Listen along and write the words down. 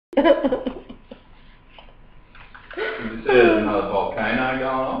There's another volcano going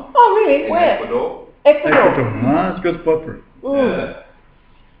on. Oh really? In Where? Ecuador. Ecuador. No, it's a good spot for it. Yeah.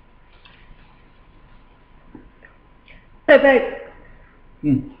 So babe,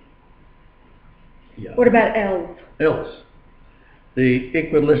 Yeah. what about ELS? Else? The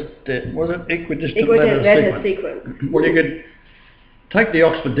equidistant, was it equidistant Equidistant lattice lattice sequence? sequence. Well, you could take the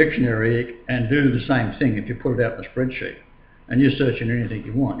Oxford Dictionary and do the same thing if you put it out in a spreadsheet and you're searching anything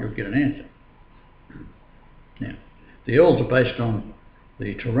you want, you'll get an answer. Now, the L's are based on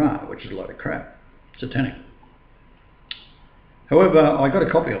the Torah, which is a load of crap, satanic. However, I got a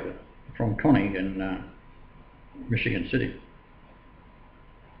copy of it from Connie in Michigan City.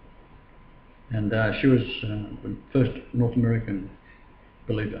 And she was the first North American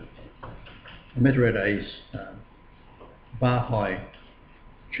believer. I met her at a Baha'i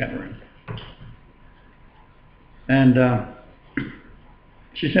chattering. And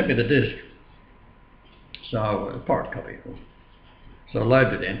she sent me the disc. So, a pirate copy of it. So I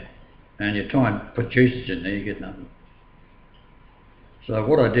loaded it in, and you try and put Jesus in there, you get nothing. So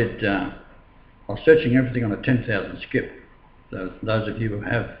what I did, I was searching everything on a 10,000 skip. So those of you who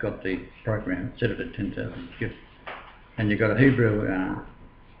have got the program, set it at 10,000 skip. And you've got a Hebrew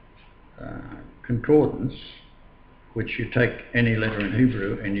concordance, which you take any letter in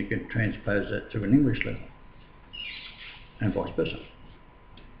Hebrew and you can transpose that to an English letter, and vice versa.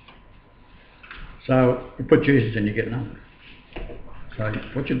 So you put Jesus in, you get nothing. So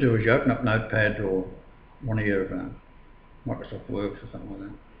what you do is you open up Notepad or one of your Microsoft Works or something like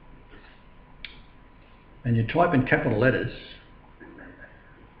that, and you type in capital letters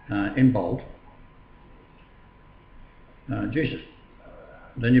in bold, Jesus.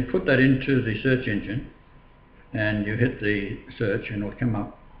 Then you put that into the search engine and you hit the search and it'll come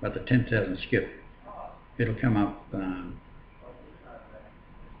up at the 10,000 skip. It'll come up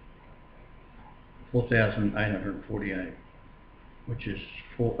 4,848, which is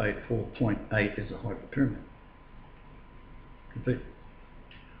 484.8 is a hyperpyramid. Complete.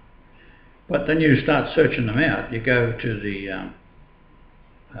 But then you start searching them out. You go to the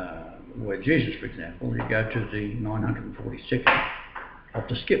where Jesus, for example, you go to the 946th of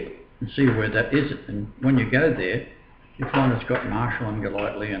the skip and see where that is. And when you go there, you find it's got Marshall and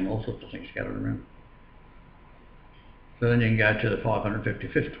Golightly and all sorts of things scattered around. So then you can go to the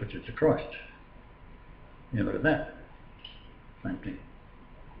 555th, which is the Christ. You look at that. Same thing.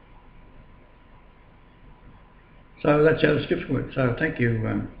 So that's how the skips work. So thank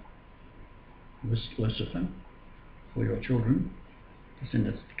you, Lucifer, for your children.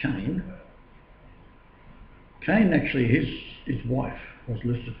 Descendants of Cain. Cain actually, his wife was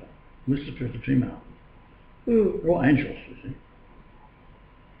Lucifer. Lucifer is a female. They're all angels, you see.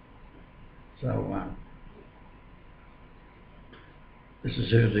 So this is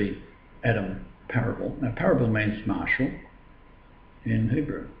who the Adam parable. Now parable means marshal in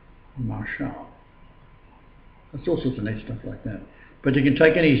Hebrew, marshal. There's all sorts of neat stuff like that. But you can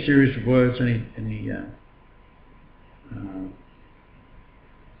take any series of words, any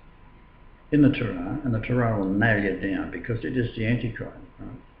in the Torah, and the Torah will nail you down because it is the Antichrist.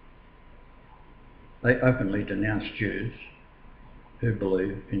 Right? They openly denounce Jews who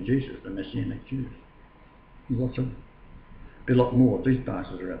believe in Jesus, the Messianic Jews. Lots of, be a lot more. These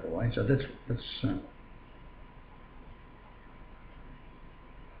bastards are out of the way, so that's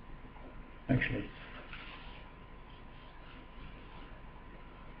actually.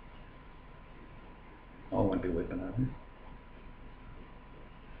 I won't be weeping over it.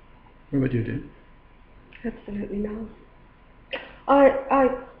 What would you do? Absolutely not.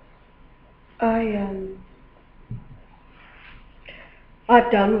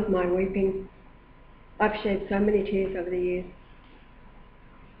 I've done with my weeping. I've shed so many tears over the years.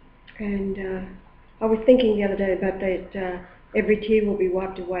 And I was thinking the other day about that every tear will be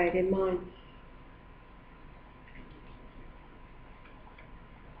wiped away, they're mine.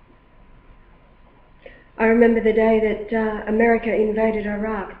 I remember the day that America invaded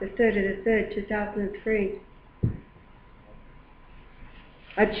Iraq, the 3rd of the 3rd, 2003.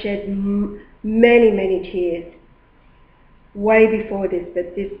 I'd shed many, many tears way before this,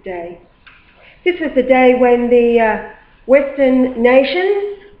 but this day. This was the day when the Western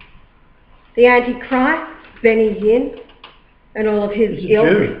nations, the Antichrist, Benny Hinn, and all of his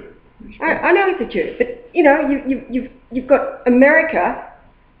ilk. I know he's a Jew, but you know, you've got America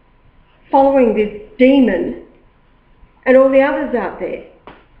following this demon and all the others out there.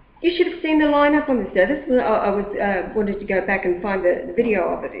 You should have seen the lineup on this day. This was, I wanted to go back and find the video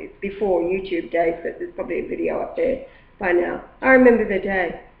of it. It's before YouTube days, but there's probably a video up there by now. I remember the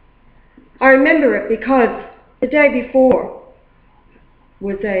day. I remember it because the day before,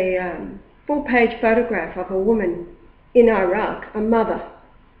 was a full-page photograph of a woman in Iraq, a mother.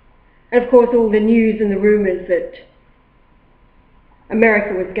 And of course all the news and the rumours that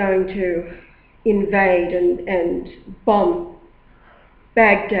America was going to invade and bomb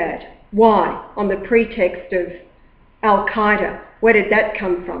Baghdad. Why? On the pretext of Al-Qaeda. Where did that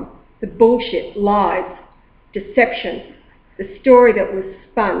come from? The bullshit, lies, deception, the story that was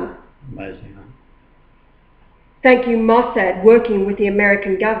spun. Amazing, huh? Thank you, Mossad, working with the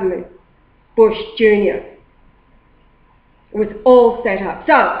American government, Bush Jr. It was all set up.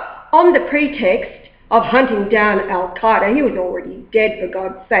 So, on the pretext of hunting down Al-Qaeda, he was already dead, for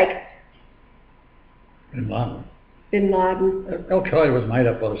God's sake. Bin Laden. Bin Laden. Al-Qaeda was made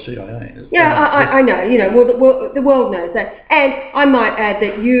up by the CIA. Yeah, I know, you know, well, the world knows that. And I might add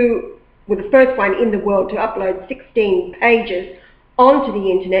that you were the first one in the world to upload 16 pages onto the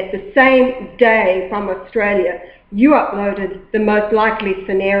internet the same day from Australia. You uploaded the most likely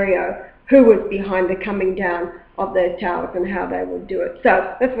scenario, who was behind the coming down of those towers and how they would do it.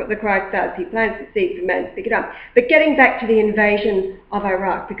 So that's what the Christ does. He plants the seed for man to pick it up. But getting back to the invasion of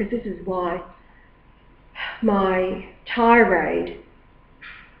Iraq, because this is why my tirade,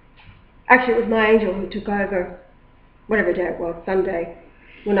 actually it was my angel who took over, whatever day it was, Sunday,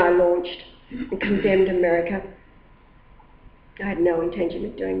 when I launched and condemned America. I had no intention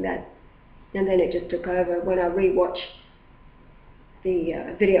of doing that. And then it just took over. When I rewatched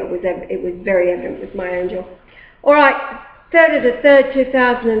the video, it was very evident with my angel. All right, 3rd of the 3rd,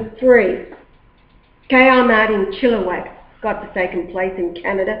 2003. Okay, I'm out in Chilliwack, godforsaken place in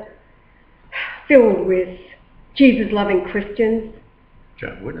Canada, filled with Jesus-loving Christians.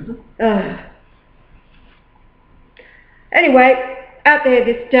 Jehovah's Witnesses? Anyway, out there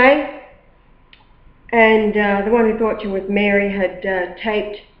this day, and the one who thought she was Mary had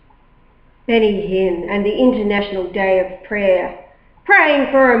taped Benny Hinn and the International Day of Prayer,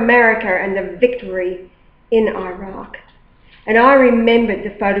 praying for America and the victory in Iraq. And I remembered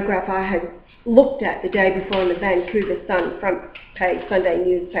the photograph I had looked at the day before in the Vancouver Sun front page Sunday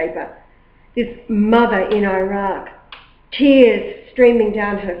newspaper. This mother in Iraq, tears streaming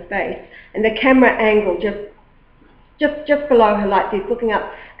down her face, and the camera angle just below her like this, looking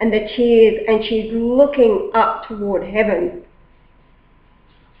up, and the tears, and she's looking up toward heaven.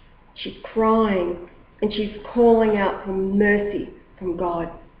 She's crying, and she's calling out for mercy from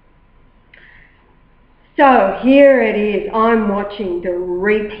God. So here it is, I'm watching the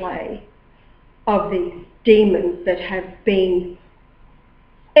replay of these demons that have been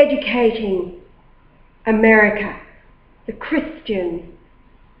educating America, the Christian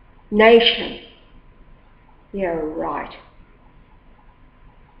nation. Yeah, right.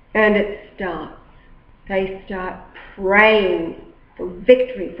 And it starts. They start praying for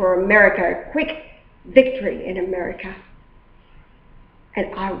victory for America, a quick victory in America.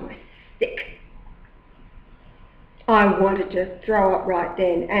 And I was sick. I wanted to throw up right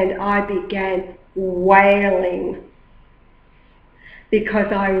then, and I began wailing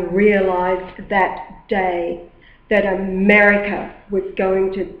because I realized that day that America was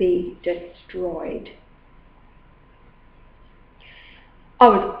going to be destroyed. I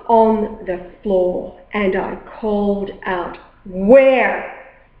was on the floor and I called out, where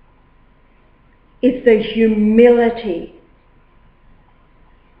is the humility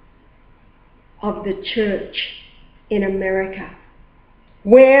of the church in America?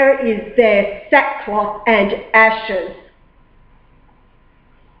 Where is their sackcloth and ashes?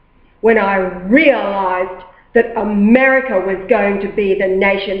 When I realized that America was going to be the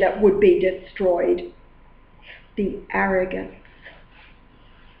nation that would be destroyed. The arrogance.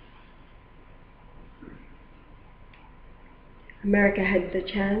 America had the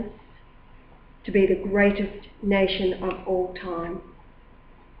chance to be the greatest nation of all time.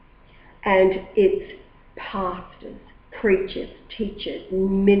 And its pastors, preachers, teachers,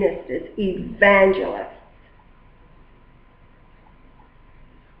 ministers, evangelists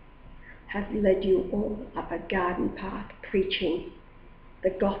have led you all up a garden path preaching the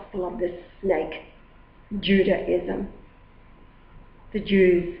gospel of the snake, Judaism. The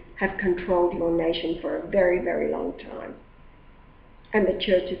Jews have controlled your nation for a very, very long time. And the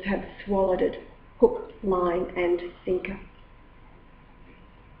churches have swallowed it, hook, line and sinker.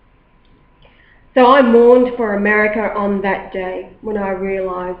 So I mourned for America on that day when I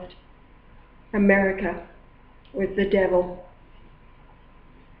realized America was the devil,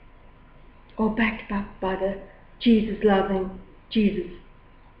 or backed up by the Jesus-loving,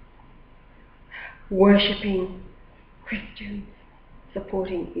 Jesus-worshipping Christians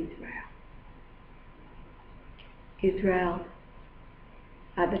supporting Israel. Israel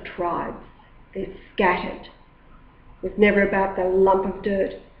are the tribes. They're scattered was never about the lump of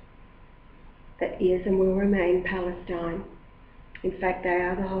dirt that is and will remain Palestine. In fact, they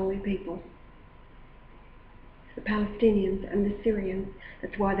are the holy people. The Palestinians and the Syrians.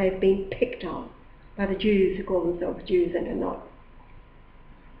 That's why they've been picked on by the Jews who call themselves Jews and are not.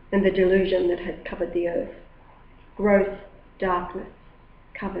 And the delusion that has covered the earth. Gross darkness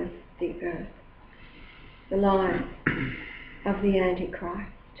covers the earth. The lies of the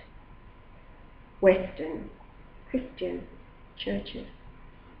Antichrist. Western Christian churches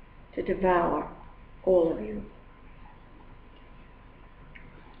to devour all of you.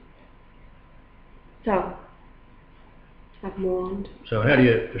 So, I've mourned. So how do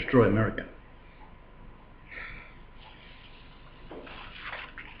you destroy America?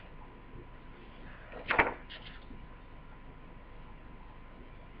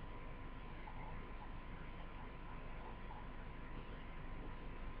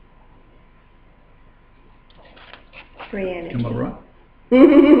 Free energy. Am I right?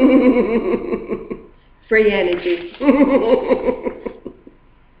 Free energy.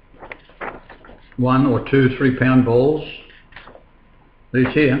 1 or 2 3-pound balls.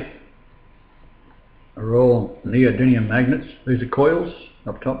 These here are all neodymium magnets. These are coils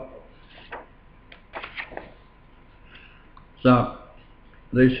up top. So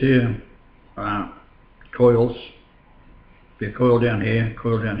these here are coils. Be a coil down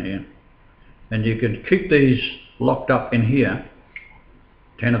here, and you can keep these locked up in here,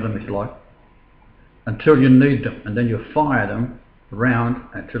 10 of them if you like, until you need them, and then you fire them around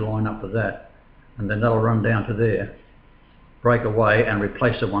to line up with that, and then they'll run down to there, break away and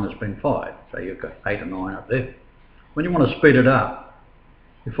replace the one that's been fired. So you've got 8 or 9 up there. When you want to speed it up,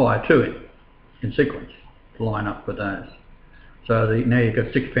 you fire 2 in sequence to line up with those. So now you've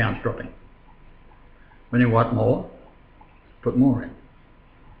got 6 pounds dropping. When you want more, put more in.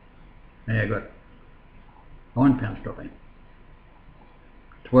 Now you've got 9 pounds dropping.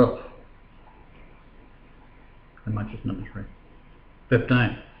 12. How much is number 3?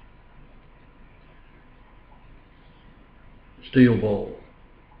 15. Steel ball.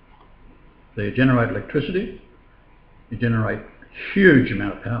 So you generate electricity, you generate a huge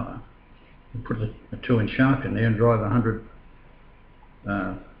amount of power. You put a 2-inch shaft in there and drive 100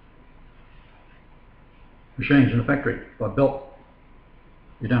 machines in a factory by belt.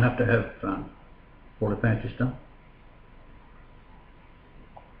 You don't have to have all the fancy stuff.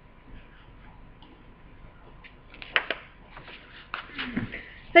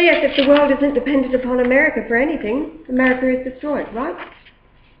 So yes, if the world isn't dependent upon America for anything, America is destroyed, right?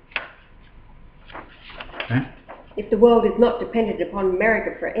 Okay? If the world is not dependent upon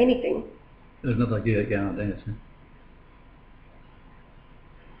America for anything. There's another gear going on there. So.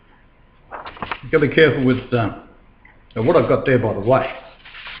 You've got to be careful with what I've got there, by the way.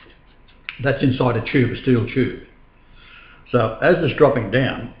 That's inside a tube, a steel tube. So as it's dropping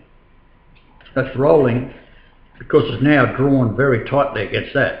down, that's rolling because it's now drawn very tightly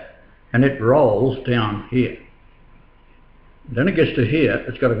against that, and it rolls down here. Then it gets to here,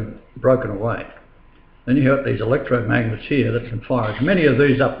 it's got to be broken away. Then you have these electromagnets here that can fire as many of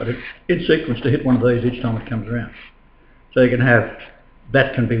these up, but in sequence to hit one of these each time it comes around. So you can have,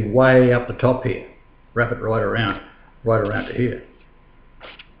 that can be way up the top here, wrap it right around to here.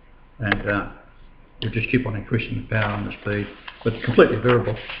 And you just keep on increasing the power and the speed, but it's completely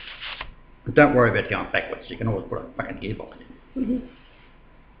variable. But don't worry about going backwards, you can always put a fucking gearbox in.